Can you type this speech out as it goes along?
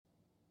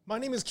My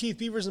name is Keith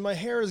Beavers, and my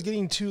hair is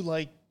getting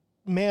to,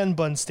 man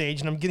bun stage,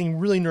 and I'm getting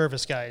really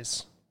nervous,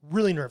 guys.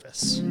 Really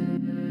nervous.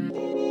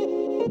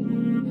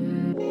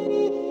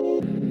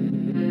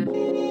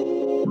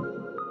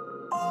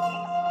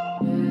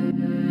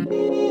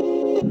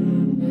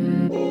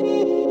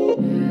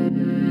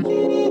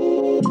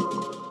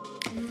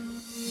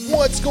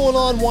 What's going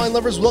on, wine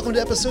lovers? Welcome to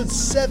episode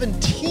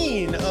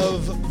 17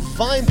 of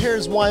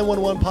VinePair's Wine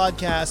 101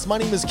 podcast. My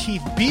name is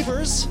Keith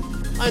Beavers.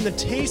 I'm the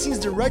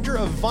Tastings Director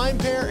of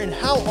VinePair, and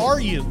how are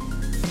you?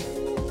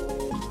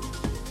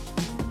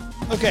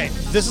 Okay,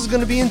 this is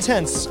going to be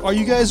intense. Are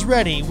you guys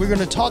ready? We're going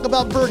to talk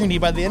about Burgundy.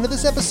 By the end of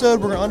this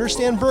episode, we're going to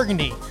understand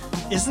Burgundy.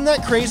 Isn't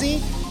that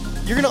crazy?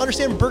 You're going to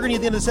understand Burgundy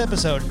at the end of this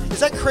episode.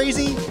 Is that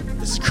crazy?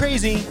 This is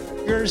crazy. You're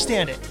going to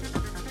understand it.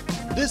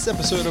 This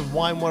episode of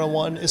Wine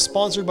 101 is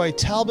sponsored by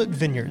Talbot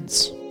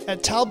Vineyards.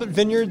 At Talbot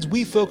Vineyards,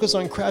 we focus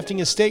on crafting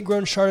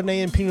estate-grown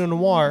Chardonnay and Pinot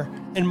Noir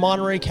in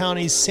Monterey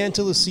County's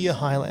Santa Lucia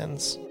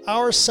Highlands.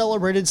 Our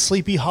celebrated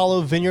Sleepy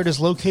Hollow vineyard is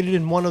located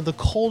in one of the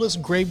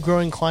coldest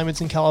grape-growing climates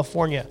in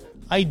California,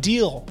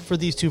 ideal for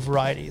these two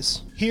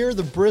varieties. Here,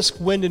 the brisk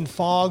wind and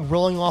fog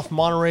rolling off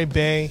Monterey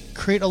Bay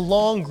create a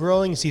long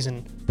growing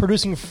season,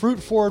 producing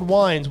fruit-forward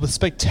wines with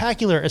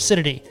spectacular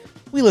acidity.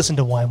 We listen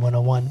to Wine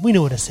 101. We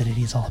know what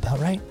acidity is all about,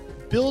 right?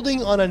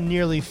 Building on a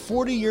nearly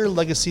 40-year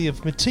legacy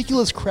of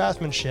meticulous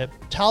craftsmanship,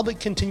 Talbot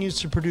continues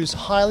to produce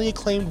highly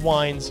acclaimed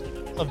wines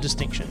of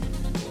distinction.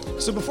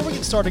 So before we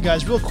get started,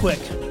 guys, real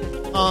quick,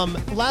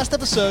 last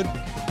episode,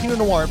 Pinot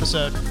Noir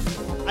episode,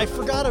 I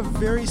forgot a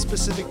very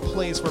specific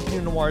place where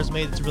Pinot Noir is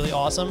made that's really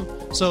awesome.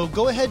 So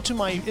go ahead to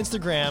my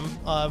Instagram,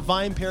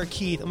 VinePair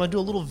Keith. I'm going to do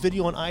a little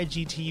video on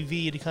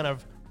IGTV to kind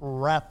of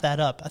wrap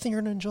that up. I think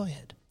you're going to enjoy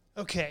it.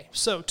 Okay,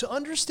 so to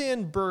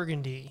understand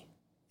Burgundy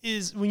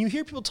is when you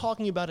hear people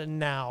talking about it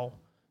now,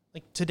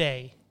 like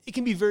today, it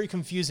can be very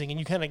confusing and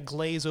you kind of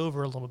glaze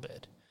over a little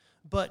bit.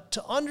 But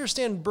to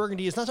understand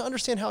Burgundy is not to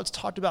understand how it's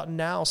talked about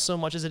now so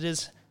much as it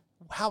is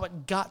how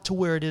it got to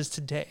where it is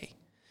today.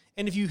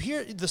 And if you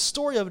hear the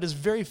story of it is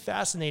very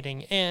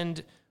fascinating.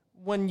 And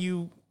when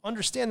you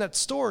understand that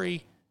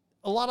story,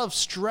 a lot of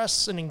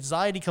stress and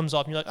anxiety comes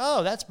off and you're like,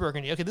 oh, that's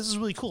Burgundy. Okay, this is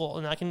really cool.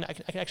 And I can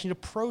actually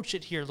approach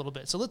it here a little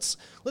bit. So let's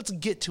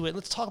get to it.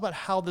 Let's talk about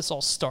how this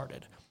all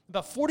started.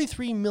 About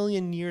 43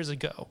 million years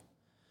ago,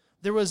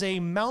 there was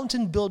a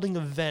mountain building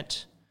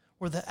event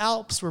where the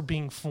Alps were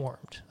being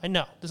formed. I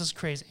know, this is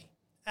crazy.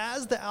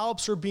 As the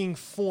Alps are being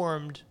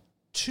formed,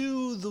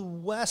 to the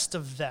west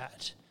of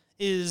that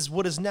is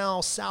what is now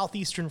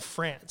southeastern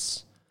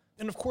France.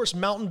 And of course,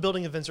 mountain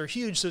building events are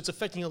huge, so it's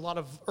affecting a lot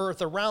of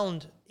earth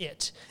around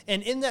it.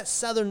 And in that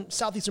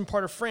southeastern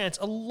part of France,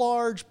 a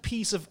large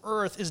piece of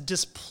earth is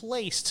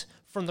displaced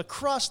from the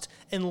crust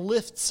and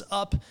lifts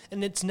up,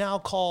 and it's now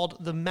called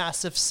the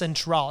Massif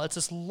Central. It's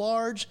this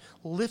large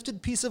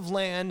lifted piece of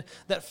land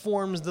that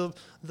forms the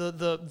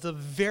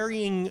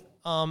varying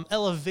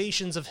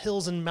elevations of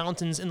hills and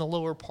mountains in the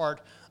lower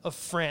part of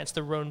France,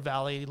 the Rhone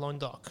Valley,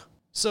 Languedoc.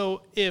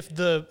 So if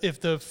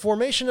the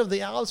formation of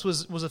the Alps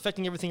was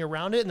affecting everything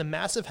around it, and the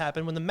Massif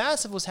happened, when the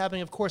Massif was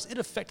happening, of course, it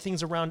affected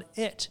things around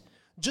it.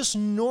 Just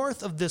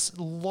north of this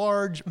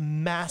large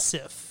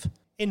Massif,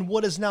 in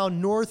what is now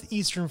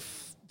northeastern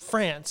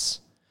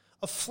France,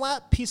 a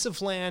flat piece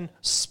of land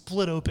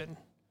split open,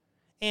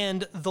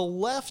 and the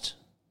left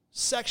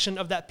section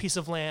of that piece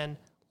of land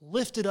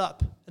lifted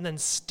up and then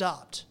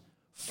stopped,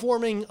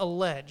 forming a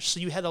ledge. So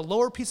you had a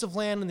lower piece of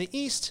land in the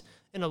east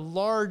and a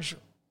large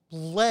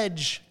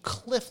ledge,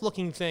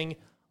 cliff-looking thing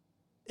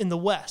in the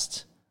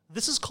west.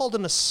 This is called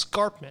an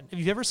escarpment. If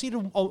you've ever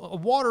seen a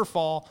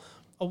waterfall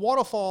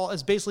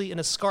is basically an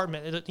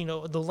escarpment.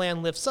 The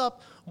land lifts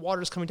up,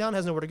 water's coming down,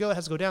 has nowhere to go, it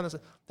has to go down.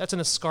 That's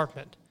an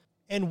escarpment.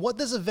 And what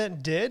this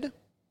event did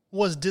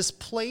was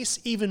displace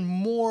even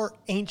more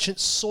ancient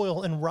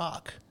soil and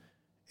rock.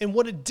 And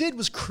what it did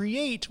was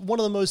create one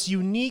of the most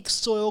unique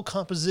soil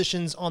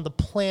compositions on the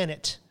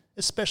planet,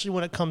 especially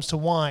when it comes to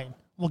wine.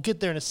 We'll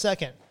get there in a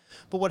second.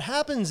 But what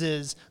happens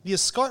is the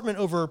escarpment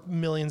over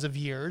millions of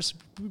years,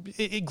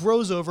 it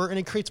grows over and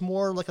it creates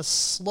more like a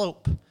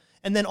slope.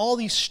 And then all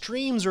these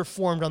streams are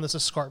formed on this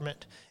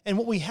escarpment. And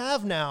what we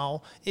have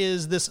now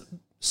is this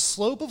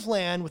slope of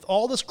land with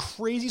all this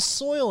crazy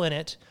soil in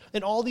it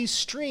and all these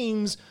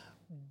streams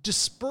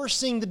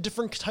dispersing the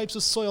different types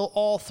of soil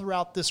all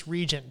throughout this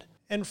region.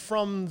 And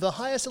from the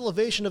highest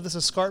elevation of this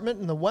escarpment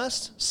in the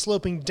west,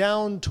 sloping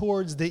down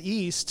towards the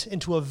east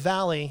into a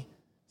valley,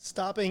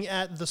 stopping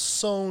at the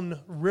Saône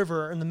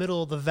River in the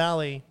middle of the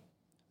valley,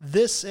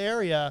 this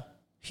area,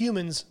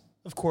 humans,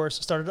 of course,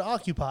 started to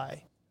occupy.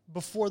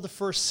 Before the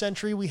first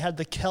century, we had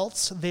the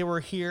Celts. They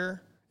were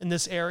here in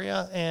this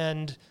area,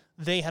 and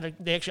they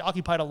actually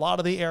occupied a lot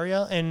of the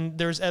area, and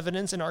there's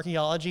evidence in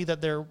archaeology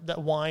that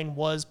wine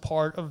was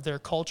part of their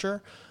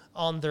culture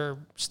on their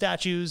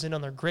statues and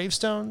on their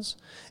gravestones.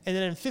 And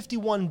then in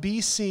 51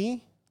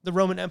 BC, the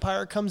Roman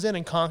Empire comes in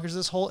and conquers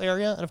this whole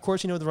area. And of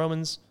course, the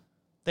Romans,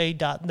 they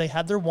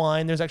had their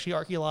wine. There's actually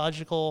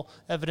archaeological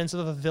evidence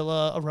of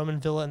a Roman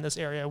villa in this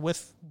area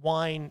with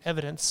wine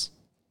evidence.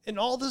 And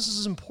all this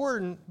is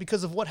important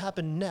because of what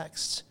happened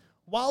next.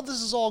 While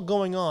this is all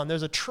going on,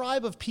 there's a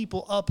tribe of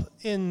people up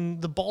in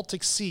the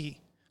Baltic Sea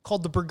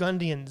called the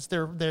Burgundians.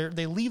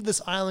 They leave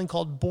this island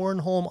called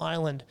Bornholm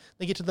Island.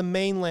 They get to the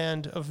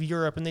mainland of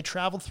Europe, and they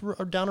travel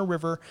down a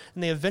river,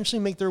 and they eventually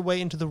make their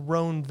way into the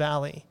Rhone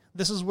Valley.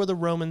 This is where the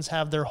Romans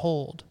have their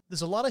hold.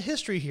 There's a lot of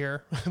history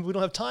here. We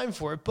don't have time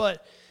for it,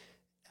 but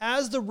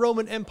as the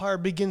Roman Empire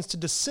begins to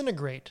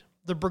disintegrate,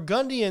 the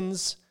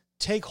Burgundians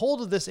take hold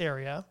of this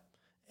area,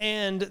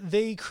 and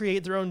they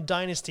create their own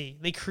dynasty.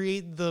 They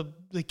create the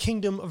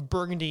kingdom of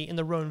Burgundy in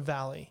the Rhone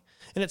Valley.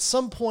 And at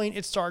some point,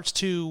 it starts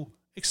to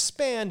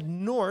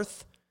expand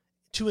north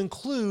to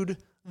include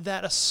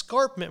that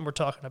escarpment we're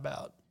talking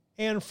about.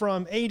 And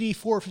from AD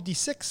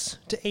 456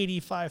 to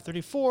AD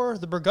 534,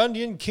 the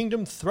Burgundian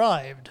kingdom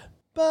thrived.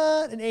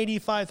 But in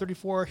AD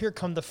 534, here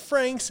come the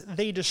Franks.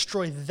 They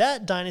destroy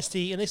that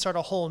dynasty, and they start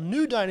a whole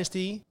new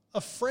dynasty,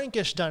 a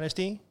Frankish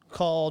dynasty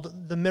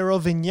called the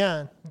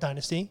Merovingian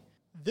dynasty.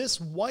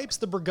 This wipes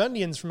the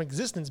Burgundians from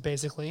existence,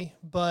 basically,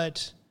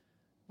 but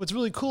what's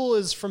really cool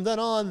is from then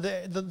on,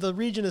 the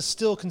region is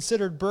still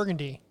considered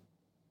Burgundy,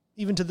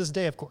 even to this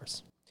day, of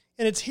course.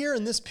 And it's here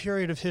in this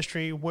period of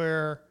history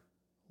where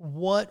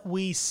what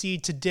we see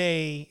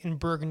today in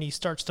Burgundy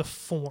starts to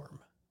form.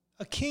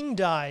 A king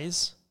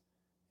dies,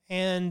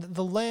 and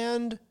the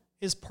land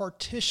is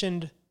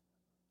partitioned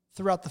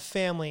throughout the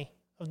family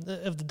of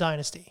the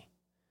dynasty.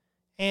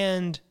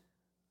 And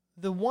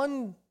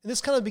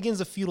this kind of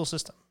begins a feudal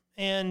system.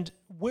 And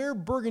where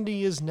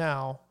Burgundy is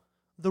now,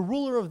 the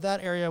ruler of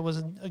that area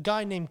was a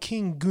guy named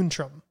King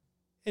Guntram.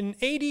 In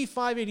AD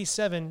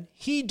 587,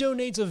 he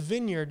donates a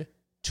vineyard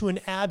to an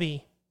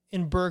abbey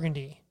in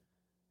Burgundy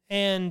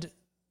and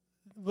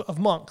of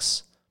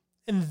monks.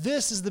 And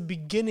this is the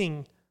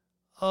beginning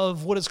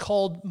of what is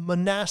called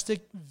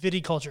monastic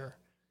viticulture.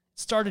 It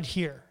started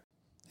here.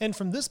 And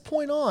from this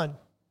point on,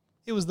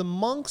 it was the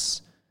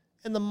monks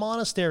and the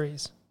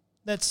monasteries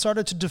that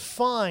started to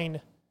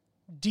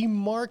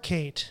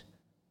demarcate,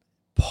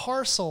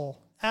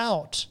 parcel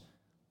out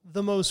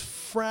the most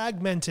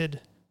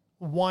fragmented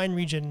wine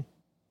region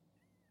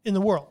in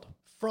the world.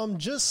 From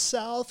just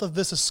south of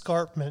this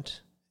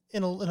escarpment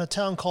in a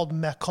town called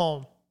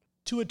Mâcon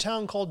to a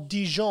town called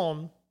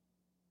Dijon,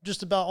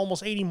 just about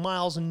almost 80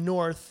 miles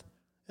north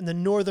in the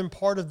northern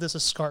part of this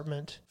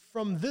escarpment.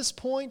 From this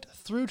point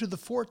through to the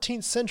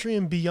 14th century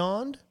and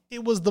beyond,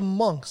 it was the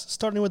monks,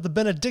 starting with the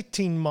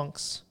Benedictine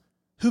monks,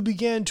 who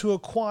began to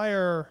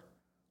acquire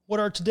what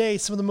are today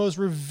some of the most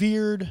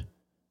revered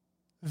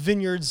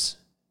vineyards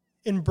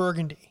in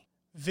Burgundy.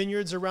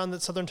 Vineyards around the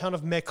southern town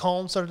of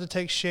Mâcon started to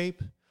take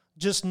shape.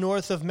 Just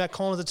north of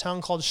Mâcon is a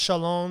town called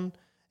Chalon,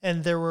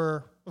 and there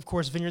were, of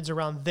course, vineyards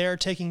around there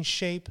taking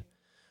shape.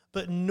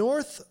 But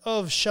north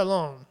of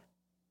Chalon,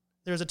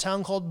 there's a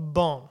town called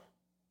Beaune.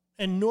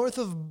 And north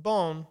of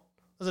Beaune,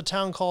 there's a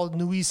town called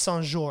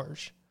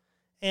Nuits-Saint-Georges.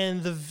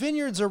 And the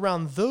vineyards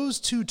around those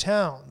two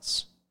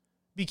towns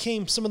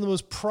became some of the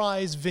most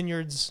prized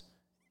vineyards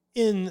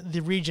in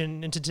the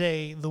region and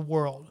today the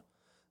world.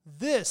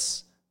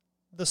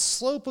 The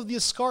slope of the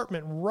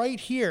escarpment right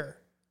here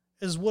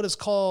is what is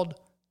called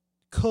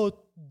Côte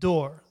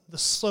d'Or, the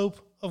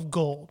slope of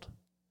gold.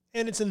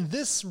 And it's in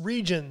this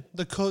region,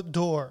 the Côte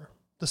d'Or,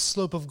 the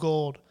slope of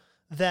gold,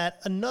 that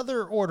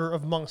another order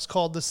of monks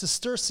called the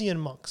Cistercian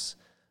monks,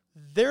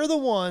 they're the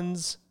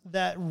ones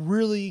that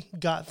really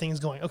got things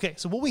going. Okay,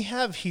 so what we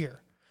have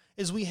here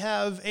is we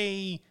have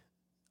a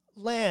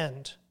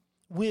land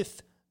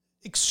with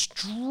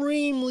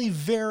extremely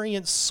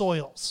variant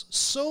soils,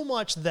 so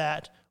much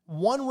that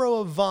one row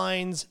of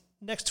vines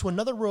next to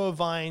another row of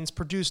vines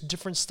produce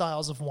different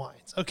styles of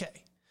wines.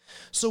 Okay,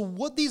 so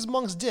what these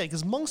monks did,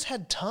 because monks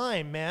had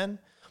time, man.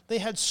 They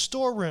had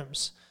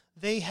storerooms,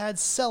 they had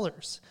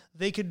cellars,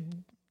 they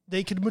could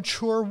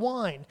mature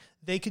wine,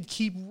 they could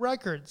keep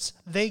records,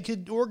 they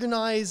could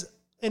organize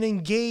and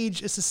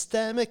engage a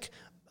systemic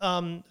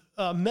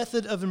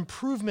method of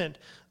improvement,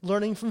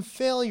 learning from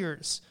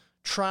failures,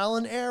 trial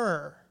and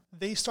error.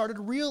 They started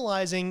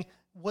realizing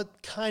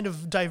what kind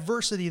of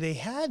diversity they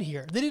had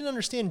here. They didn't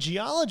understand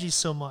geology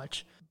so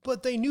much,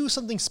 but they knew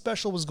something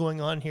special was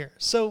going on here.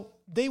 So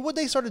what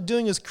they started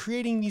doing is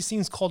creating these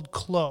things called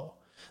clos.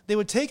 They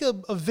would take a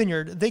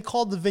vineyard, they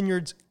called the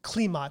vineyards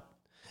climats,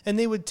 and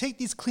they would take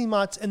these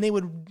climats and they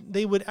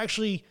would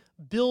actually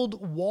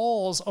build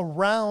walls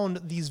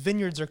around these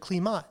vineyards or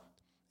climats.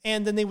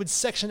 And then they would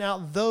section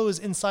out those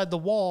inside the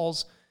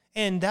walls,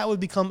 and that would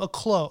become a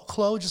clos.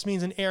 Clos just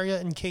means an area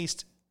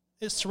encased,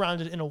 it's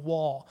surrounded in a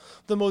wall.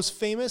 The most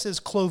famous is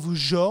Clos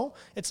Vougeot.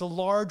 It's a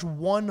large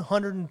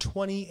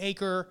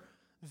 120-acre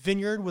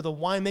vineyard with a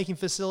winemaking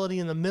facility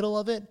in the middle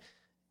of it.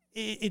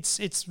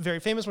 It's very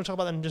famous. We'll talk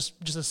about that in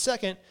just a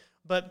second.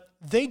 But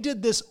they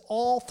did this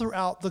all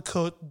throughout the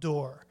Côte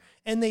d'Or.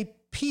 And they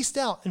pieced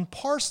out and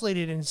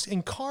parcellated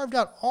and carved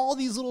out all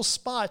these little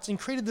spots and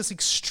created this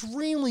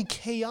extremely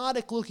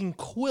chaotic-looking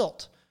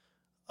quilt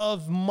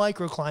of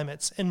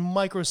microclimates and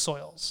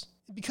microsoils.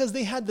 Because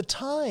they had the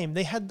time,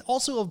 they had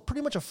also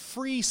pretty much a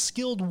free,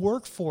 skilled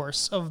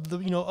workforce of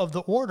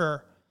the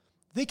order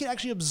they could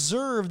actually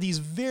observe these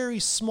very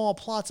small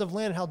plots of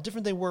land and how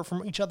different they were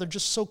from each other,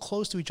 just so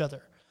close to each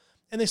other.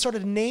 And they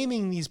started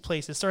naming these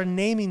places, started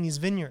naming these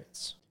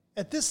vineyards.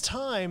 At this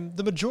time,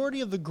 the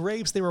majority of the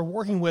grapes they were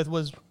working with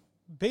was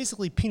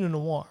basically Pinot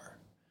Noir.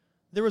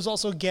 There was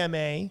also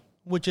Gamay,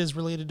 which is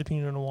related to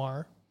Pinot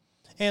Noir.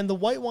 And the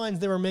white wines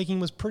they were making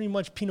was pretty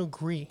much Pinot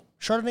Gris.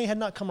 Chardonnay had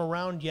not come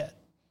around yet.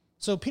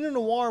 So Pinot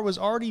Noir was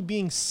already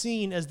being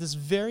seen as this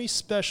very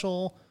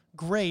special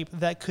grape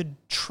that could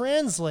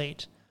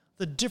translate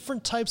the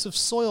different types of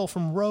soil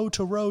from row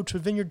to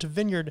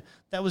vineyard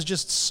that was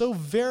just so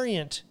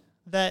variant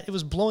that it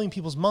was blowing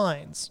people's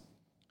minds.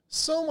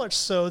 So much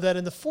so that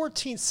in the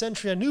 14th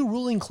century, a new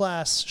ruling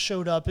class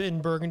showed up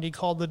in Burgundy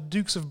called the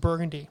Dukes of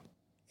Burgundy.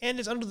 And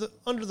it's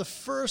under the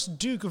first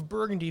Duke of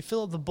Burgundy,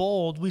 Philip the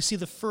Bold, we see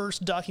the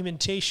first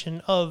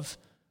documentation of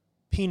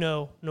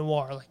Pinot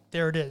Noir. Like,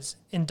 there it is,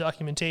 in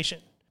documentation.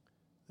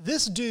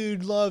 This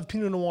dude loved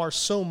Pinot Noir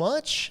so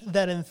much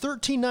that in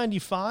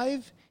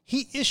 1395,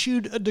 he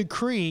issued a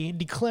decree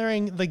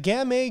declaring the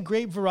Gamay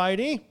grape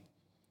variety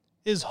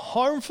is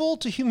harmful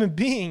to human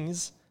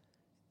beings,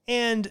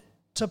 and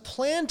to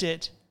plant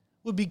it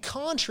would be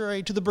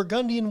contrary to the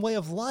Burgundian way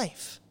of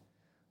life.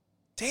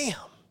 Damn.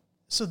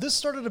 So this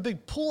started a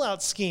big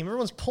pull-out scheme.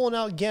 Everyone's pulling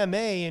out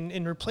Gamay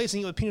and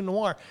replacing it with Pinot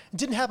Noir. It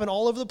didn't happen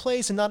all over the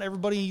place, and not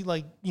everybody,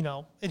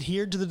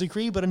 adhered to the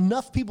decree, but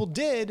enough people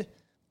did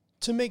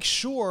to make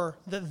sure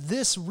that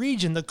this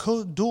region, the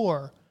Côte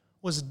d'Or,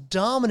 was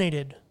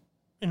dominated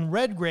in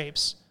red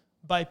grapes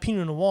by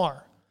Pinot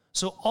Noir.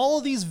 So all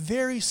of these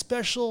very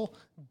special,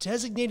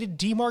 designated,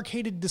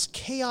 demarcated, this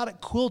chaotic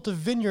quilt of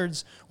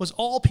vineyards was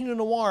all Pinot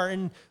Noir,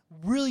 and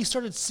really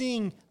started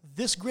seeing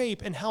this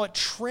grape and how it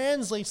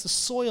translates the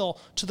soil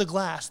to the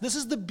glass. This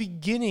is the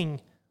beginning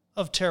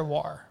of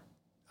terroir.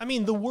 I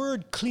mean, the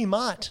word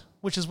climat,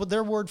 which is what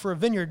their word for a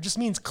vineyard, just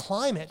means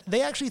climate.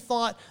 They actually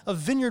thought a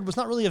vineyard was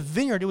not really a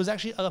vineyard. It was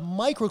actually a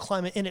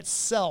microclimate in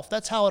itself.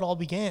 That's how it all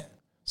began.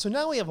 So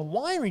now we have a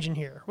wine region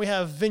here. We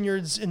have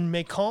vineyards in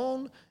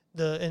Mâcon,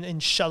 in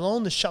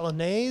Châlons, the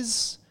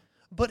Chalonnais,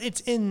 but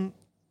it's in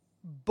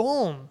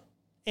Beaune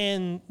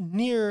and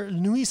near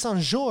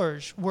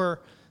Nuits-Saint-Georges where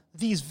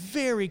these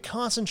very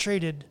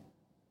concentrated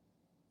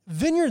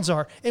vineyards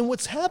are. And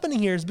what's happening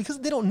here is, because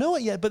they don't know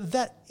it yet, but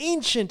that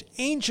ancient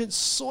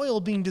soil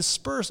being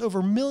dispersed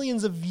over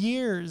millions of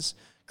years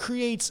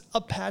creates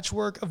a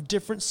patchwork of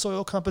different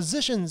soil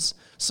compositions.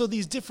 So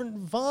these different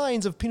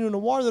vines of Pinot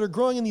Noir that are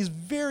growing in these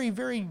very,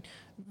 very,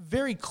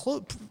 very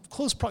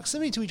close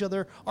proximity to each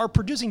other are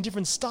producing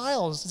different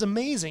styles. It's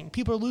amazing.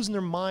 People are losing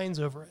their minds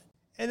over it.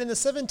 And in the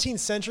 17th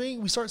century,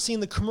 we start seeing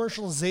the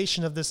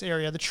commercialization of this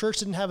area. The church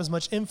didn't have as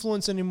much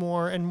influence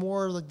anymore, and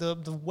more like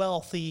the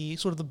wealthy,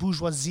 sort of the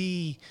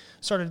bourgeoisie,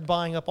 started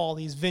buying up all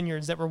these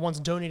vineyards that were once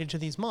donated to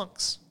these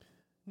monks.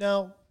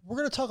 Now, we're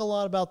going to talk a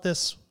lot about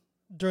this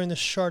during the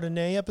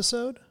Chardonnay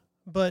episode,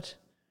 but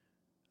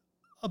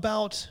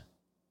about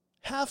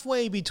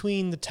halfway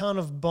between the town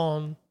of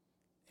Beaune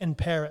and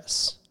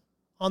Paris,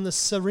 on the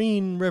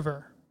Seine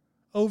River,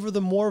 over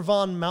the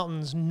Morvan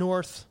Mountains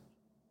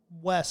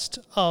northwest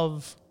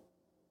of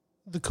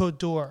the Côte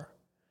d'Or,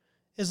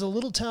 is a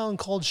little town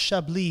called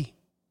Chablis.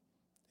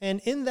 And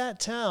in that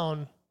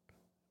town,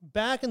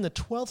 back in the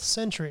 12th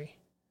century,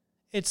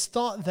 it's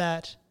thought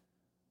that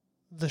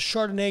the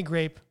Chardonnay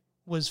grape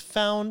was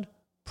found,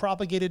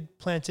 propagated,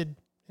 planted,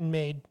 and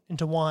made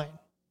into wine.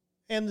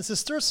 And the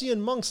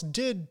Cistercian monks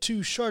did to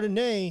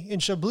Chardonnay in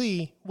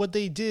Chablis what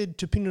they did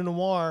to Pinot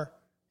Noir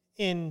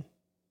in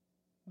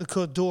the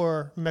Côte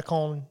d'Or,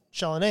 Mâcon,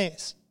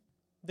 Chalonnais.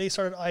 They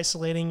started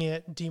isolating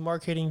it,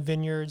 demarcating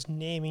vineyards,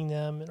 naming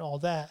them, and all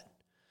that.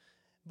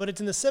 But it's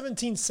in the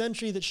 17th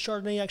century that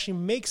Chardonnay actually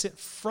makes it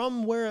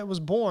from where it was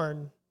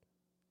born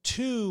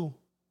to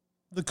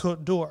the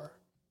Côte d'Or.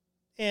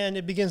 And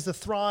it begins to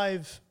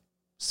thrive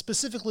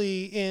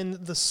specifically in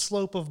the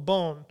slope of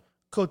Beaune,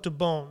 Côte de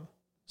Beaune.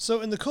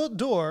 So in the Côte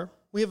d'Or,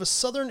 we have a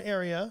southern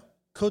area,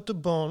 Côte de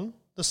Beaune,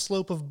 the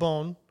slope of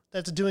Beaune,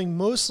 that's doing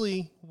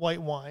mostly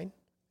white wine.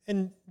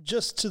 And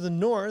just to the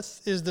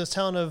north is the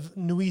town of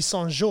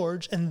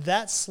Nuits-Saint-Georges, and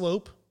that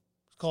slope,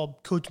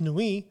 called Côte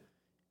Nuit,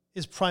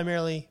 is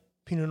primarily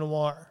Pinot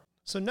Noir.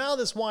 So now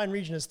this wine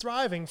region is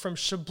thriving from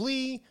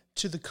Chablis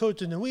to the Côte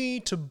de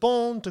Nuit, to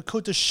Beaune, to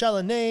Côte de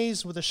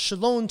Chalonnais, where the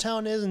Châlons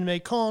town is, in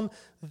Mâcon.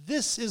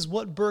 This is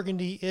what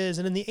Burgundy is.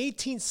 And in the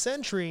 18th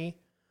century,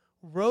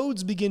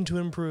 roads begin to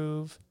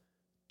improve,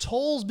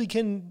 tolls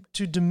begin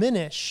to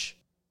diminish,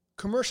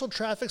 commercial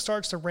traffic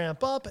starts to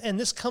ramp up, and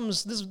this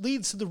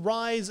leads to the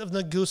rise of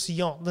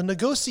négociant. The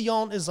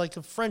négociant is like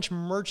a French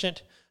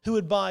merchant who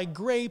would buy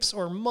grapes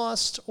or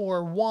must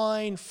or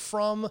wine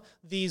from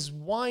these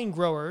wine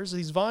growers,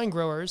 these vine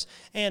growers,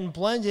 and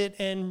blend it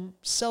and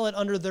sell it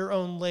under their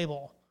own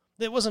label.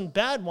 It wasn't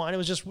bad wine, it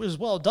was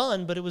well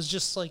done, but it was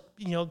just like,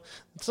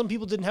 some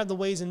people didn't have the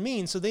ways and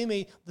means, so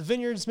the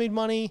vineyards made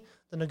money,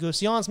 the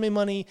négociants made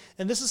money,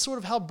 and this is sort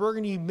of how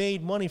Burgundy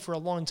made money for a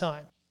long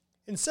time.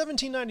 In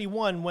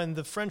 1791, when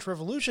the French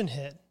Revolution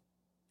hit,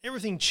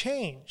 everything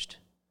changed.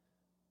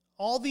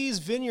 All these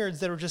vineyards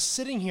that were just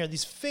sitting here,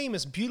 these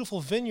famous,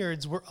 beautiful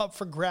vineyards, were up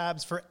for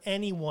grabs for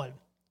anyone.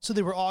 So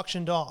they were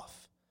auctioned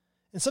off.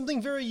 And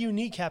something very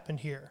unique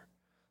happened here.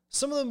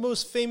 Some of the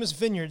most famous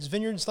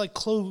vineyards like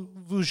Clos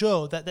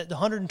Vougeot, that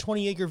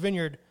 120-acre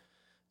vineyard,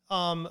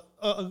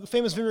 a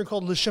famous vineyard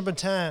called Le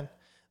Chambertin,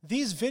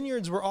 these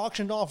vineyards were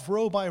auctioned off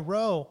row by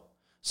row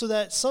so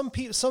that some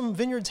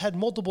vineyards had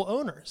multiple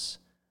owners.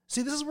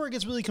 See, this is where it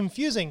gets really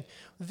confusing.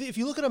 If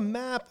you look at a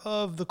map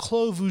of the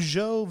Clos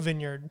Vougeot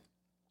vineyard,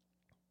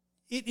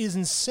 it is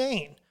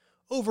insane.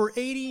 Over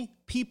 80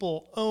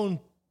 people own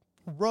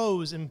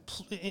rows and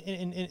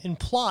in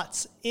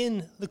plots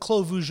in the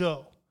Clos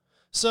Vougeot.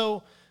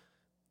 So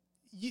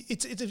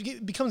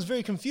it becomes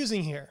very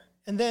confusing here.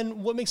 And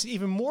then what makes it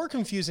even more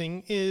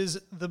confusing is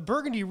the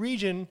Burgundy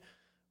region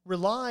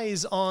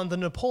relies on the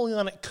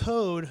Napoleonic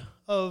Code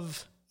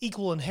of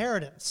equal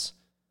inheritance.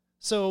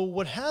 So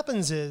what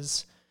happens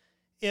is,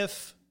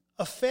 if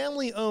a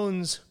family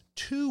owns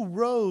 2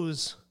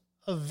 rows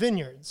of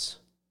vineyards,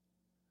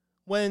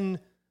 when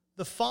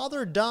the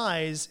father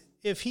dies,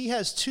 if he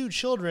has 2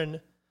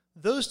 children,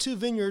 those 2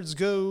 vineyards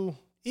go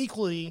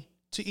equally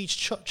to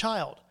each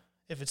child.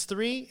 If it's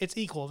 3, it's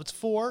equal. If it's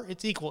 4,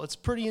 it's equal. It's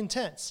pretty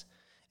intense.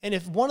 And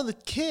if one of the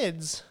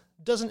kids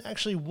doesn't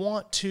actually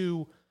want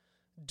to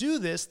do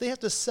this, they have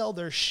to sell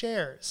their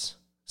shares.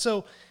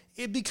 So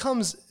it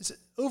becomes,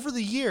 over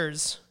the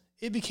years,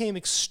 it became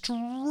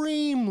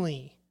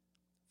extremely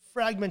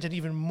fragmented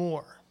even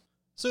more.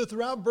 So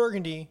throughout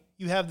Burgundy,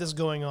 you have this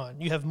going on.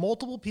 You have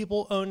multiple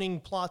people owning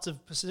plots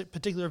of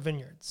particular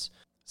vineyards.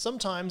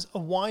 Sometimes a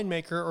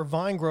winemaker or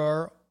vine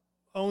grower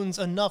owns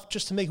enough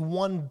just to make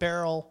 1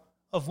 barrel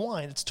of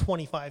wine. It's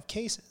 25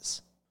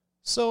 cases.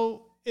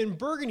 So in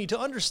Burgundy, to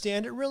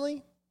understand it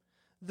really,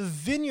 the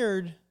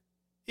vineyard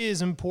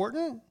is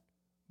important,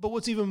 but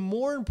what's even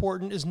more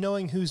important is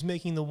knowing who's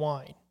making the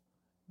wine.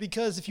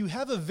 Because if you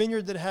have a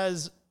vineyard that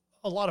has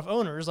a lot of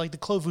owners, like the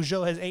Clos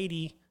Vougeot has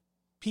 80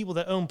 people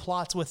that own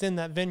plots within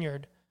that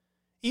vineyard,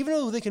 even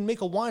though they can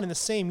make a wine in the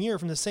same year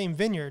from the same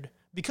vineyard,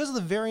 because of the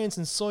variance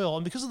in soil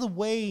and because of the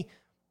way,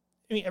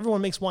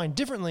 everyone makes wine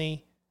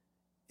differently,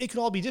 it could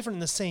all be different in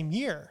the same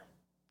year.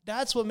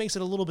 That's what makes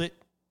it a little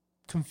bit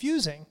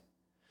confusing.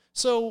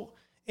 So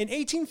in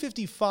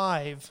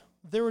 1855,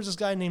 there was this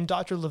guy named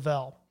Dr.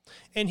 Lavelle,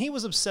 and he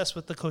was obsessed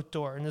with the Côte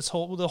d'Or and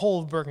the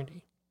whole of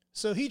Burgundy.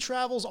 So he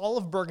travels all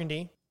of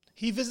Burgundy,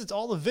 he visits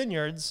all the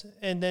vineyards,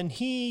 and then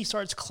he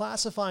starts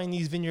classifying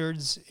these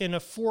vineyards in a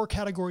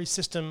 4-category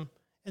system,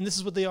 and this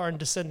is what they are in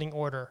descending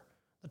order.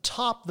 The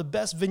top, the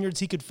best vineyards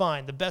he could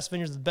find, the best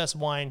vineyards, the best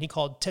wine, he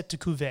called tête de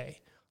cuvée.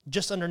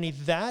 Just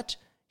underneath that,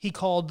 he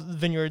called the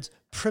vineyards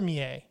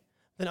premier.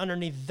 Then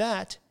underneath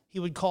that, he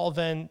would call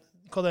them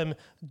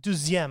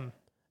deuxième.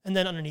 And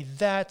then underneath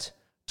that,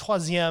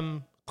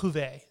 troisième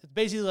cuvée. It's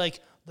basically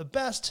like the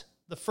best,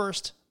 the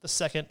first, the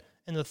second,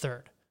 and the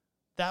third.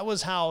 That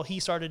was how he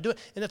started doing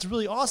it. And that's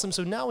really awesome.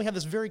 So now we have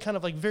this very kind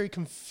of very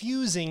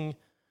confusing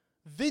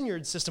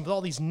vineyard system with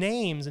all these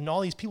names and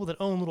all these people that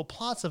own little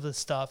plots of this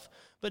stuff.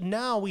 But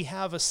now we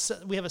have a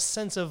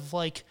sense of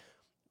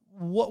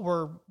what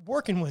we're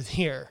working with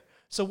here.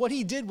 So what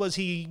he did was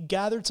he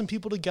gathered some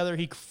people together,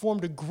 he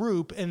formed a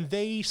group, and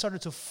they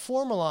started to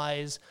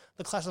formalize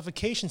the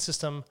classification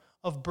system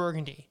of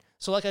Burgundy.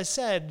 So like I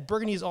said,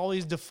 Burgundy is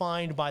always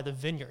defined by the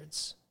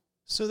vineyards.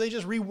 So they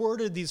just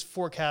reworded these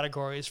 4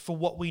 categories for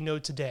what we know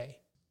today.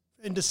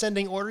 In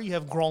descending order, you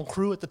have Grand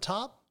Cru at the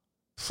top,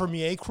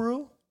 Premier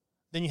Cru,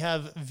 then you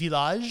have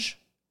Village,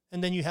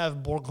 and then you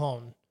have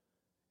Bourgogne.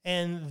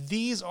 And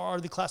these are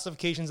the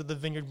classifications of the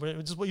vineyard,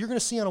 which is what you're going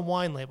to see on a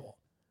wine label.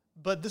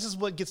 But this is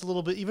what gets a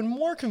little bit even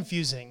more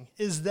confusing,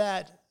 is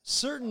that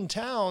certain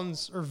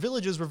towns or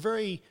villages were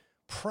very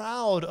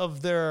proud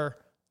of their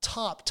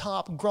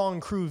top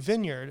Grand Cru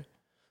vineyard.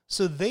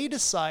 So they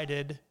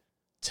decided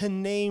to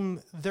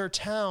name their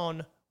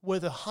town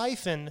with a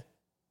hyphen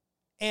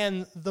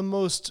and the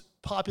most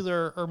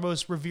popular or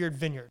most revered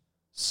vineyard.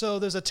 So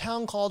there's a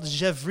town called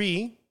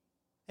Gevry,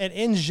 and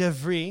in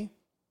Gevry,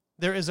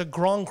 there is a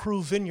Grand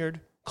Cru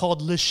vineyard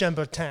called Le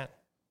Chambertin.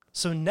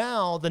 So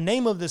now the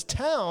name of this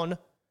town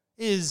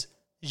is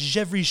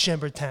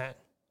Gevry-Chambertin.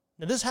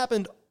 Now this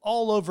happened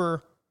all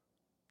over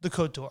the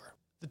Côte d'Or.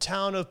 The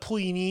town of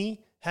Pouligny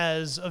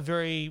has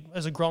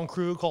a Grand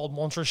Cru called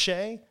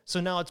Montrachet, so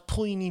now it's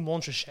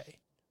Pouligny-Montrachet.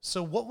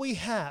 So what we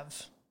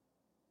have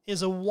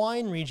is a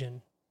wine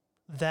region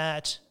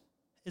that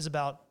is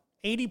about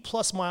 80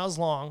 plus miles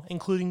long,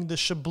 including the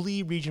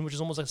Chablis region, which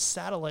is almost a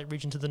satellite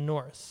region to the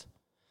north,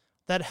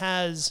 that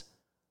has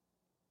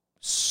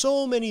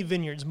so many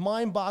vineyards,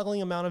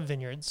 mind-boggling amount of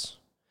vineyards,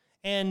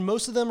 and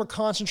most of them are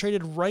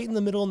concentrated right in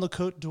the middle in the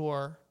Côte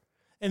d'Or,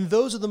 and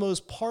those are the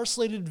most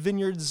parcellated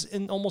vineyards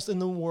almost in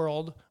the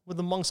world, where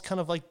the monks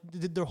kind of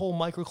did their whole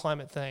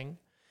microclimate thing.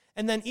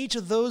 And then each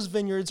of those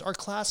vineyards are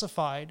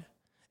classified,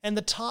 and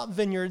the top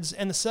vineyards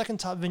and the second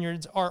top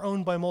vineyards are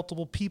owned by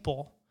multiple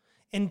people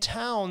in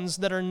towns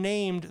that are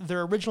named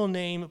their original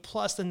name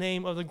plus the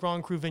name of the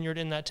Grand Cru vineyard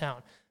in that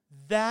town.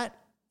 That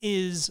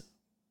is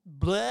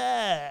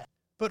blah.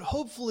 But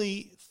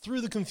hopefully, through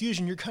the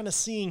confusion, you're kind of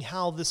seeing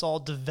how this all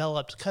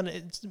developed.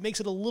 It makes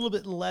it a little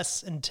bit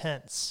less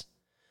intense.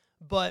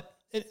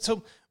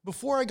 So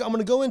before I'm going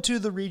to go into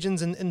the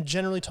regions and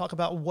generally talk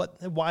about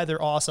why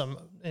they're awesome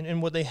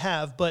and what they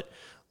have. But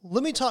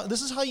let me talk.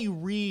 This is how you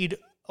read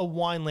a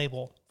wine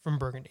label from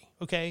Burgundy.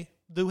 Okay,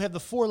 we have the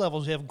 4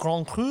 levels. We have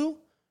Grand Cru,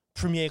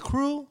 Premier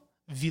Cru,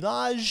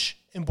 Village,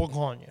 and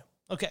Bourgogne.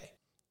 Okay,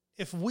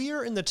 if we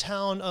are in the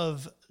town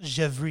of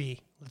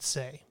Gevrey, let's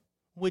say,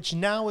 which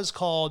now is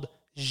called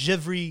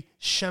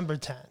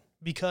Gevrey-Chambertin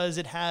because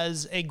it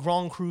has a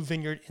Grand Cru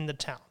vineyard in the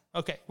town.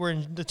 Okay, we're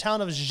in the town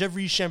of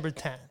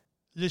Gevrey-Chambertin.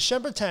 Le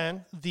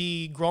Chambertin,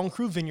 the Grand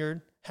Cru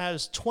vineyard,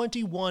 has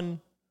 21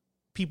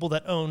 people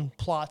that own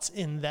plots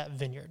in that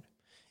vineyard.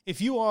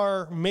 If you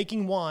are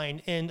making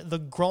wine in the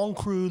Grand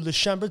Cru Le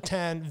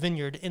Chambertin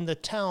vineyard in the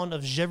town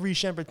of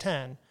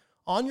Gevrey-Chambertin,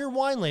 on your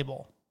wine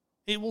label,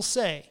 it will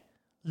say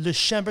Le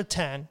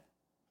Chambertin.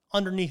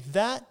 Underneath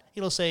that,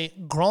 it'll say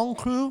Grand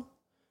Cru.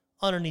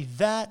 Underneath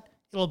that,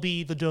 it'll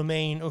be the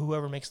domain or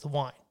whoever makes the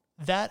wine.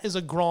 That is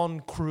a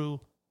Grand Cru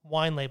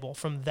wine label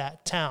from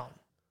that town.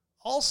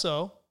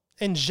 Also,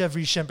 in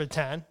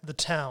Gevrey-Chambertin, the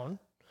town,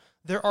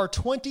 there are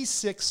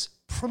 26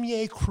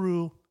 Premier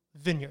Cru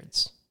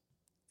vineyards,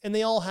 and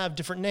they all have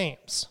different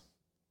names.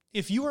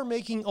 If you are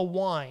making a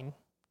wine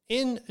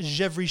in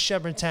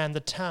Gevrey-Chambertin, the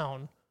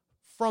town,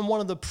 from one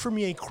of the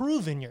Premier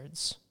Cru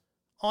vineyards,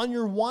 on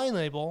your wine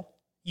label,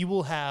 you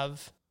will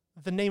have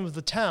the name of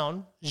the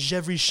town,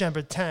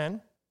 Gevrey-Chambertin.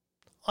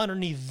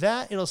 Underneath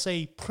that, it'll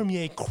say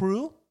Premier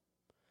Cru.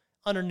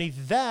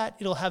 Underneath that,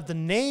 it'll have the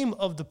name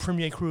of the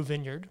Premier Cru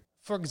vineyard,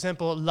 for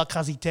example, La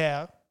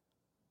Casitaire.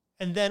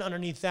 And then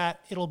underneath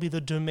that, it'll be the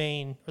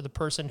domain or the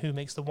person who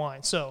makes the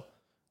wine. So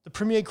the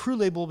Premier Cru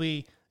label will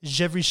be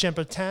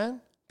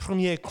Gevrey-Chambertin,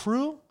 Premier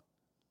Cru,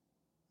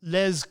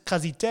 Les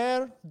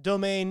Casitaires,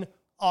 domain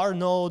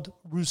Arnaud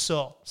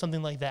Rousseau,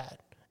 something like that.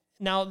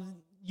 Now,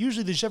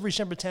 usually the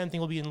Gevrey-Chambertin thing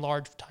will be in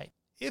large type.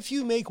 If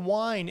you make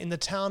wine in the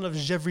town of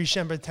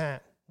Gevrey-Chambertin,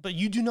 but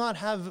you do not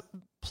have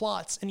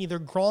plots in either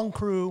Grand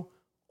Cru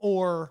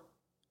or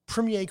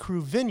Premier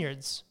Cru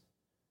vineyards,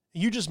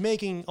 you're just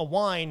making a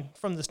wine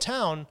from this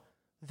town,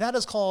 that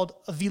is called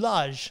a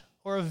village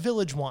or a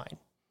village wine.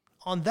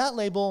 On that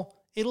label,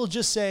 it'll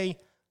just say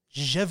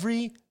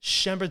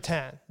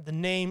Gevrey-Chambertin, the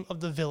name of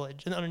the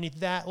village, and underneath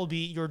that will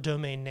be your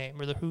domain name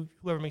or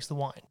whoever makes the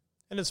wine.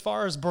 And as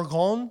far as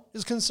Bourgogne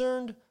is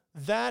concerned,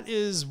 that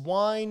is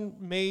wine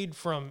made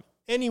from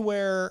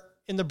anywhere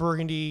in the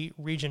Burgundy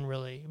region,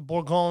 really.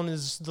 Bourgogne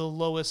is the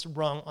lowest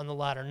rung on the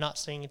ladder. Not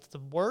saying it's the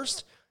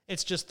worst,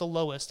 it's just the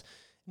lowest.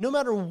 No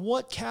matter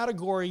what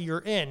category you're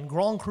in,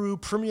 Grand Cru,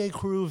 Premier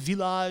Cru,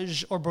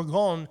 Village, or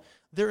Bourgogne,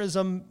 there is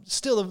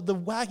still the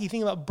wacky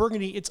thing about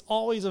Burgundy, it's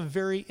always a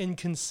very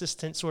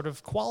inconsistent sort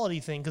of quality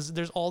thing because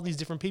there's all these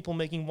different people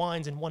making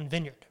wines in one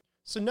vineyard.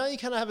 So now you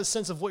kind of have a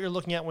sense of what you're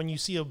looking at when you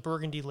see a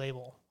Burgundy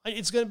label.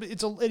 It's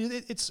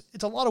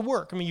a lot of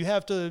work. I mean, you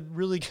have to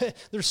really.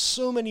 There's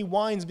so many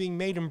wines being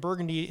made in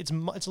Burgundy.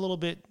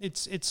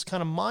 It's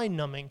kind of mind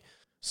numbing.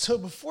 So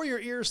before your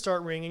ears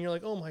start ringing, you're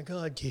like, oh my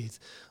God, Keith.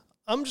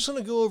 I'm just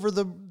going to go over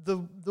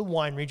the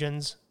wine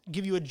regions,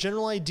 give you a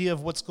general idea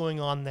of what's going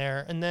on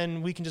there, and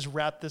then we can just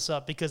wrap this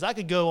up because I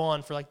could go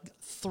on for like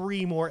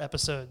 3 more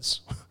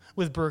episodes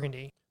with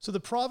Burgundy. So the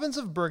province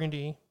of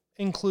Burgundy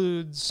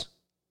includes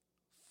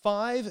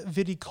 5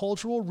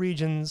 viticultural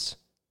regions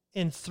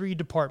in 3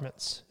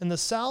 departments. In the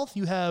south,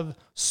 you have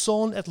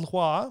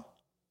Saône-et-Loire.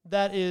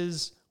 That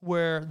is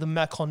where the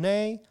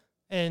Mâconnais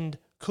and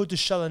Côte de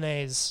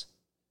Chalonnaise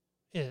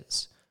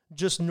is.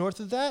 Just north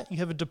of that, you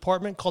have a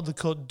department called the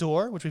Côte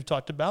d'Or, which we've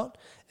talked about.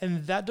 And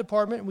in that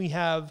department, we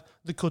have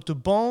the Côte de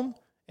Beaune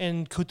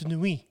and Côte de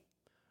Nuits.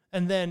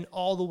 And then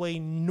all the way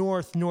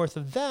north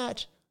of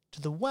that,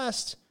 to the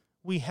west,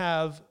 we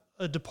have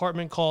a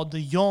department called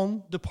the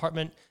Yonne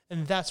department,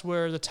 and that's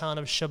where the town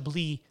of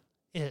Chablis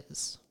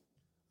is.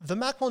 The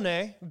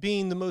Mâconnais,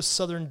 being the most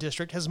southern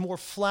district, has more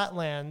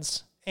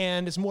flatlands,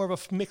 and it's more of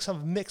a mix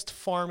of mixed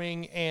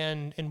farming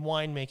and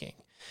winemaking.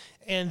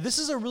 And this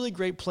is a really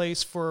great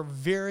place for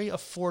very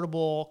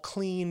affordable,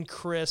 clean,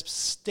 crisp,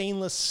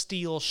 stainless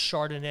steel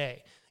Chardonnay.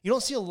 You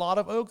don't see a lot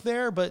of oak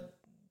there, but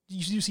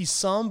you do see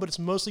some, but it's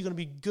mostly going to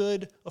be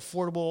good,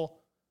 affordable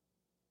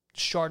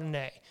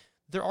Chardonnay.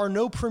 There are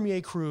no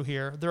Premier Cru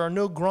here. There are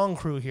no Grand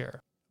Cru here.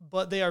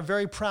 But they are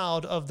very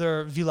proud of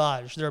their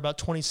village. There are about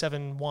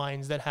 27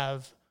 wines that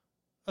have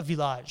a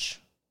village.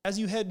 As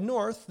you head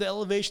north, the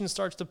elevation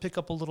starts to pick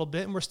up a little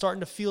bit, and we're starting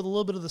to feel a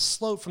little bit of the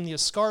slope from the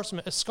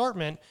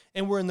escarpment,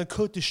 and we're in the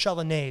Côte de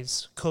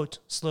Chalonnaise, Côte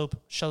Slope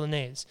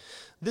Chalonnaise.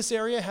 This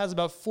area has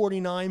about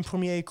 49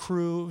 Premier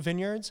Cru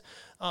vineyards,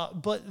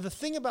 but the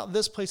thing about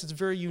this place that's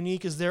very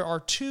unique is there are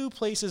 2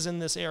 places in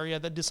this area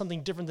that do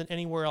something different than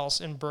anywhere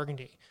else in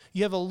Burgundy.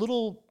 You have a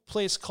little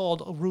place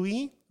called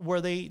Rouy,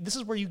 this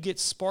is where you get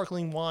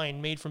sparkling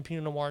wine made from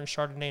Pinot Noir and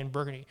Chardonnay in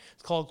Burgundy.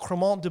 It's called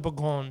Cremant de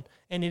Bourgogne,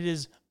 and it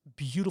is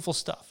beautiful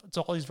stuff. It's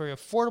always very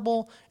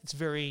affordable.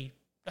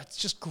 It's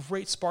just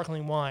great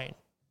sparkling wine.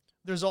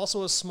 There's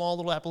also a small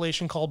little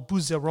appellation called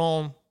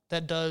Bouzeron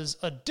that does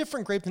a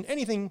different grape than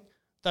anything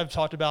that I've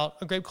talked about.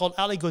 A grape called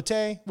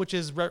Aligoté, which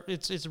is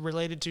it's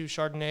related to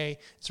Chardonnay,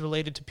 it's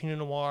related to Pinot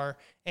Noir,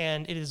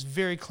 and it is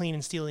very clean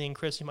and steely and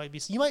crisp.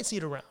 You might see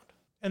it around.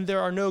 And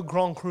there are no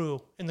Grand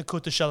Cru in the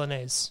Côte de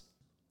Chalonnaise.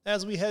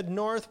 As we head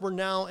north, we're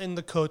now in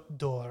the Côte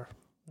d'Or,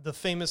 the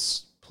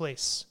famous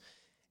place.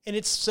 And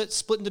it's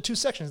split into two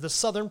sections. The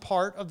southern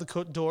part of the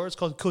Côte d'Or is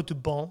called Côte du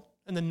Bon,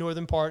 and the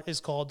northern part is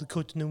called the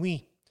Côte de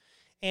Nuits.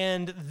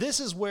 And this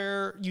is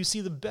where you see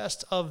the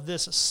best of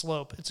this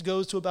slope. It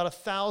goes to about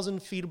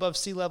 1,000 feet above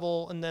sea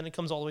level, and then it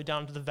comes all the way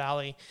down to the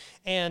valley.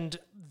 And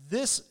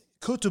this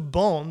Côte du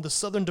Bon, the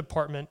southern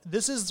department,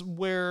 this is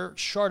where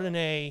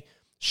Chardonnay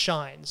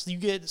shines. You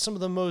get some of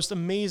the most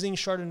amazing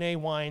Chardonnay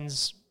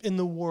wines in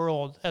the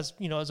world, as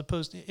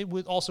opposed to it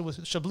with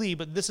Chablis,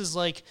 but this is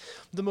like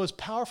the most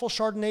powerful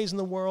Chardonnays in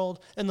the world,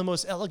 and the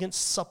most elegant,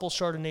 supple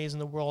Chardonnays in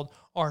the world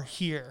are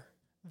here.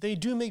 They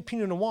do make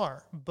Pinot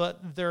Noir,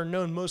 but they're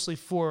known mostly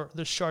for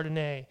the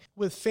Chardonnay,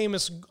 with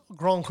famous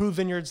Grand Cru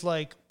vineyards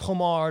like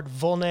Pommard,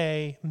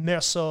 Volnay,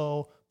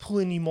 Meursault,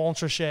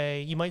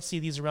 Pouligny-Montrachet. You might see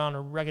these around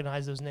or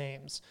recognize those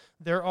names.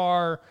 There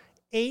are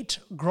 8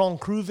 Grand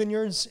Cru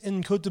vineyards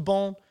in Côte du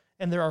Bon,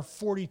 and there are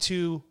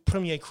 42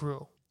 Premier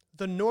Cru.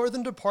 The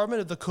northern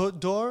department of the Côte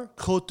d'Or,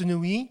 Côte de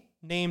Nuits,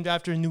 named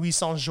after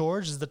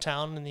Nuits-Saint-Georges, is the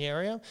town in the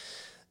area.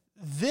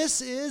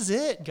 This is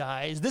it,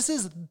 guys. This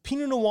is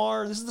Pinot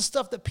Noir. This is the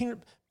stuff that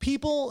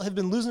people have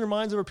been losing their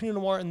minds over Pinot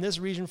Noir in this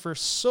region for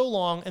so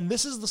long, and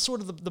this is the sort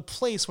of the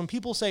place when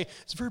people say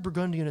it's very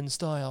Burgundian in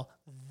style.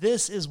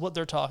 This is what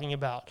they're talking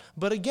about.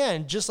 But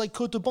again, just like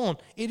Côte du Bon,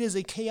 it is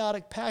a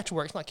chaotic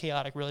patchwork. It's not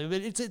chaotic, really,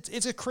 but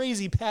it's a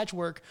crazy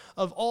patchwork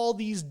of all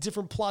these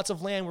different plots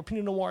of land where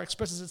Pinot Noir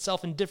expresses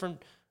itself in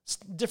different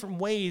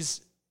ways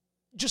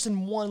just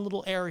in one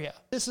little area.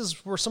 This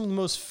is where some of the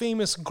most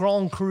famous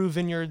Grand Cru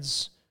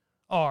vineyards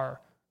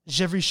are.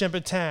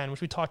 Gevrey-Chambertin,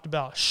 which we talked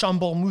about,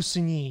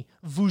 Chambord-Musigny,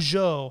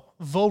 Vougeot,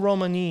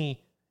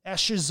 Vaux-Romany,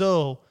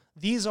 Echezeaux.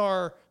 These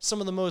are some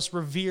of the most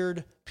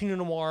revered Pinot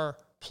Noir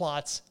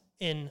plots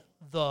in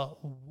the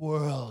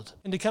world.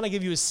 And to kind of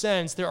give you a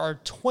sense, there are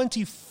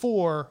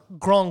 24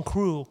 Grand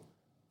Cru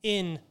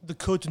in the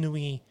Côte de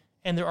Nuits,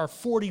 and there are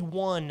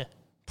 41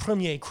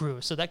 Premier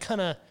Cru. So that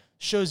kind of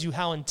shows you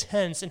how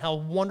intense and how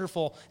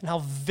wonderful and how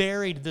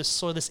varied this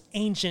soil, this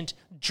ancient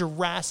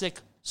Jurassic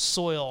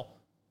soil,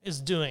 is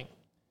doing.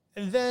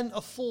 And then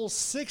a full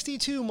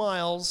 62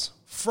 miles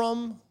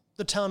from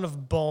the town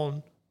of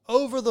Beaune,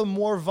 over the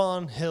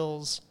Morvan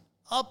Hills,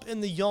 up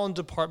in the Yonne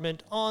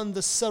department on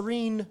the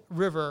Sarine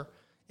River,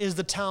 is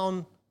the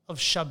town of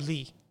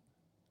Chablis.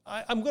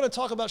 I'm going to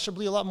talk about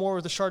Chablis a lot more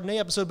with the Chardonnay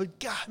episode, but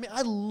God,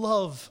 I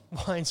love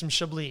wines from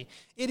Chablis.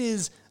 It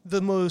is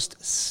the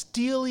most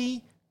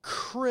steely,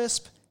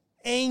 crisp,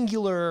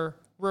 angular,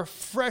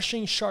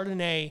 refreshing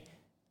Chardonnay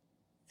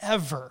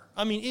ever.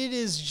 It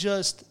is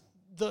just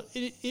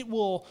it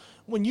will,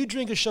 when you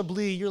drink a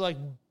Chablis, you're like,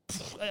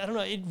 I don't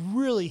know, it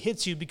really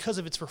hits you because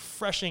of its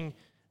refreshing,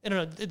 I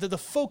don't know, the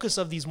focus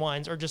of these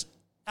wines are just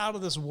out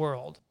of this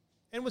world.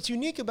 And what's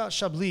unique about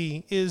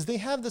Chablis is they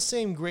have the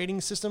same grading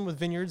system with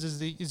vineyards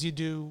as you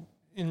do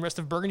in the rest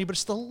of Burgundy, but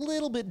it's a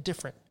little bit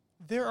different.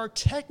 There are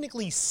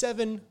technically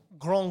 7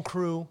 Grand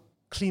Cru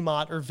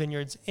Climat or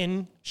vineyards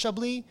in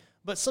Chablis,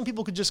 but some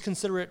people could just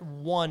consider it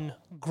one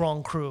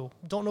Grand Cru.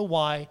 Don't know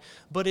why,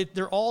 but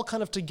they're all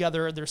kind of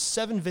together. There's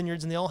 7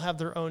 vineyards, and they all have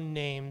their own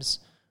names.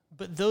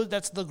 But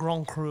that's the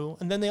Grand Cru.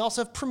 And then they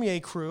also have Premier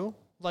Cru,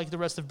 like the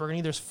rest of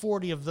Burgundy. There's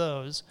 40 of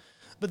those.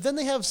 But then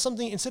they have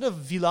something, instead of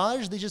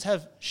village, they just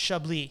have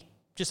Chablis.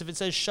 Just if it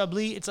says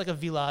Chablis, it's like a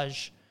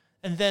village.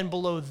 And then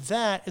below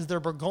that is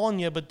their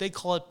Bourgogne, but they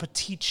call it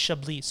Petit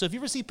Chablis. So if you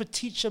ever see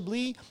Petit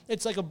Chablis,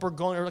 it's like a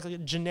Bourgogne, or like a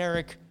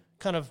generic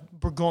kind of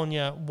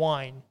Bourgogne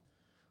wine.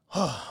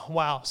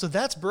 Wow. So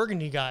that's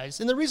Burgundy, guys.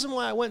 And the reason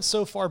why I went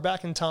so far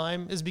back in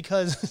time is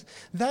because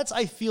that's,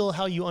 I feel,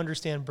 how you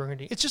understand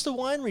Burgundy. It's just a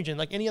wine region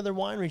like any other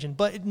wine region,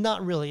 but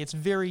not really. It's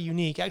very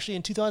unique. Actually,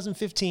 in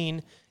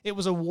 2015, it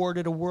was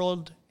awarded a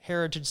World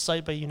Heritage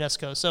Site by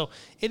UNESCO. So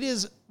it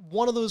is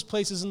one of those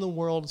places in the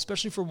world,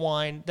 especially for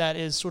wine, that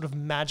is sort of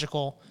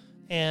magical.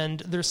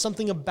 And there's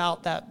something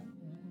about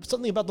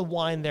the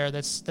wine there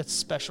that's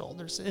special.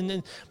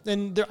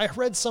 I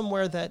read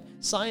somewhere that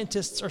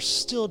scientists are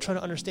still trying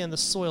to understand the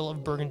soil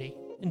of Burgundy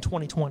in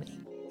 2020.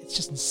 It's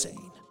just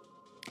insane.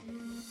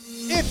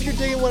 If you're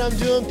digging what I'm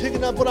doing,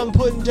 picking up what I'm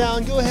putting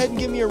down, go ahead and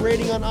give me a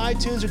rating on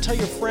iTunes or tell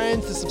your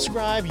friends to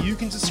subscribe. You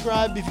can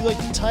subscribe. If you like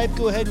to type,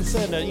 go ahead and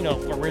send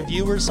a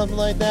review or something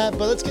like that.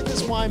 But let's get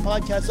this wine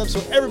podcast up so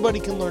everybody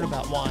can learn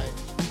about wine.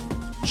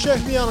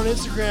 Check me out on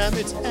Instagram.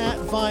 It's at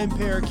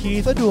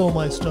VinePairKeith. I do all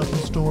my stuff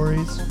and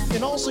stories.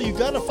 And also, you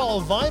got to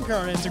follow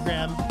VinePair on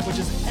Instagram, which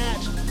is at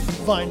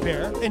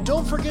VinePair. And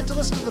don't forget to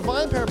listen to the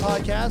VinePair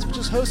podcast, which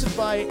is hosted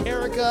by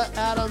Erica,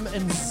 Adam,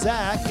 and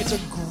Zach. It's a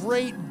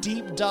great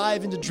deep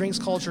dive into drinks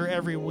culture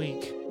every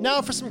week.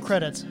 Now for some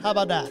credits. How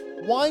about that?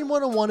 Wine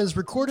 101 is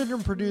recorded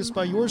and produced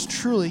by yours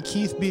truly,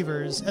 Keith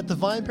Beavers, at the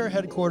VinePair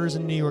headquarters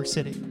in New York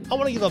City. I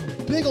want to give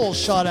a big ol'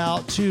 shout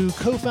out to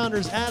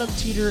co-founders Adam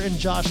Teeter and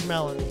Josh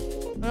Mellon.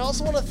 And I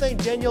also want to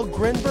thank Danielle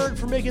Grinberg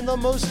for making the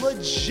most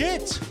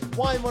legit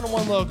Wine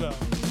 101 logo.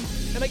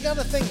 And I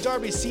gotta thank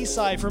Darby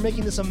Seaside for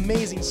making this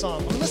amazing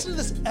song. I mean, listen to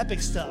this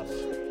epic stuff.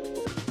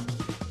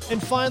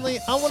 And finally,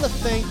 I want to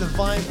thank the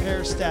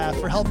VinePair staff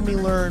for helping me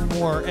learn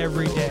more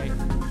every day.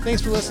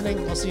 Thanks for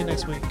listening. I'll see you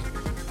next week.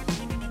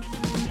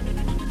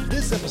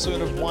 This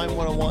episode of Wine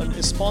 101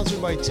 is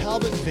sponsored by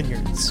Talbot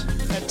Vineyards.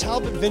 At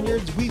Talbot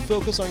Vineyards, we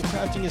focus on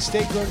crafting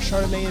estate-grown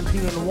Chardonnay and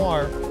Pinot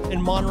Noir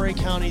in Monterey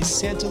County's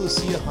Santa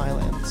Lucia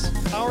Highlands.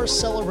 Our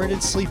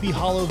celebrated Sleepy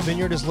Hollow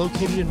Vineyard is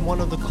located in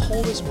one of the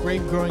coldest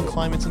grape-growing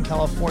climates in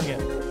California,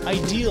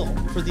 ideal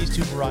for these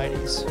two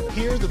varieties.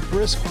 Here, the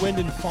brisk wind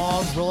and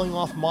fog rolling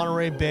off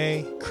Monterey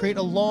Bay create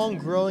a long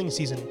growing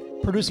season,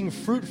 producing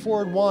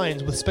fruit-forward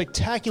wines with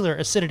spectacular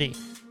acidity.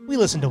 We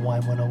listen to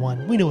Wine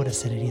 101. We know what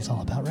acidity is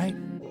all about, right?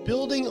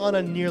 Building on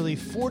a nearly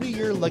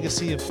 40-year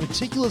legacy of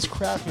meticulous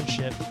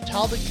craftsmanship,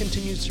 Talbot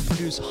continues to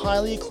produce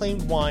highly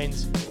acclaimed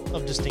wines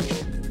of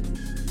distinction.